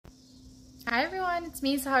Hi everyone, it's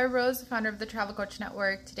me, Sahara Rose, the founder of the Travel Coach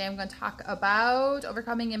Network. Today I'm going to talk about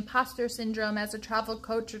overcoming imposter syndrome as a travel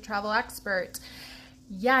coach or travel expert.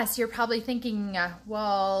 Yes, you're probably thinking,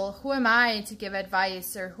 well, who am I to give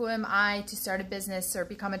advice, or who am I to start a business or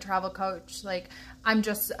become a travel coach? Like, I'm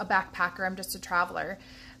just a backpacker, I'm just a traveler.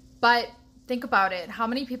 But think about it. How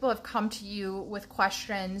many people have come to you with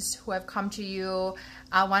questions, who have come to you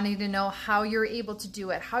wanting to know how you're able to do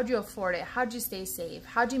it? How'd you afford it? How'd you stay safe?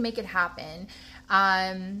 How'd you make it happen?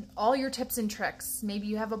 All your tips and tricks. Maybe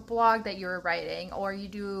you have a blog that you're writing, or you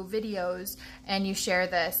do videos and you share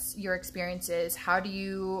your experiences. How do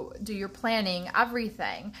you do your planning?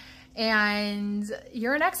 Everything. And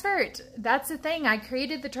you're an expert. That's the thing. I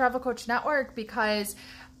created the Travel Coach Network because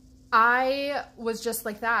I was just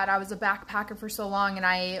like that. I was a backpacker for so long, and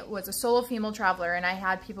I was a solo female traveler, and I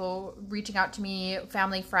had people reaching out to me,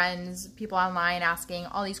 family, friends, people online asking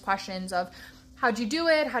all these questions of how'd you do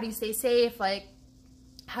it? How do you stay safe? Like,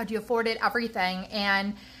 how do you afford it? Everything.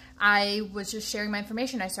 And I was just sharing my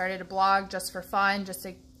information. I started a blog just for fun, just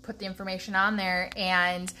to put the information on there.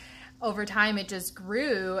 And over time it just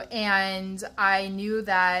grew, and I knew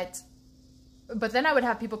that. But then I would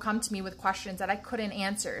have people come to me with questions that I couldn't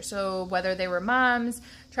answer. So whether they were moms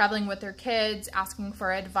traveling with their kids, asking for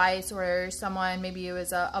advice, or someone, maybe it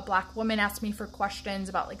was a black woman, asked me for questions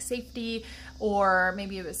about like safety, or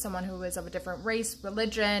maybe it was someone who was of a different race,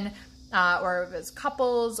 religion, or it was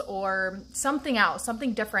couples, or something else,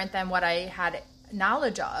 something different than what I had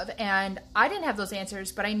knowledge of. And I didn't have those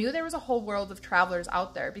answers, but I knew there was a whole world of travelers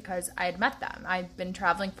out there because I had met them. I've been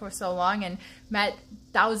traveling for so long and met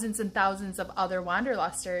thousands and thousands of other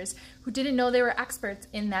wanderlusters who didn't know they were experts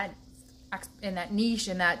in that niche,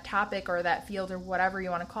 in that topic, or that field, or whatever you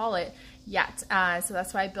want to call it yet. So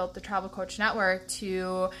that's why I built the Travel Coach Network,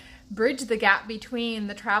 to bridge the gap between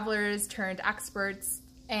the travelers turned experts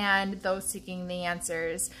and those seeking the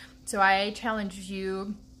answers. So I challenge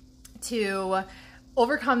you to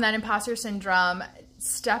overcome that imposter syndrome,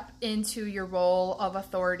 step into your role of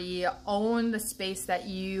authority, own the space that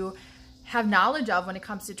you have knowledge of when it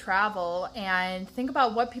comes to travel, and think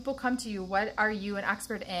about what people come to you, what are you an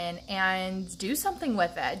expert in, and do something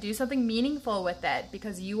with it, do something meaningful with it,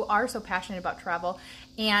 because you are so passionate about travel,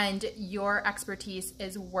 and your expertise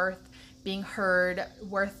is worth being heard,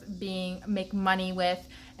 worth make money with,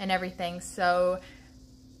 and everything. So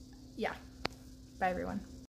yeah, bye everyone.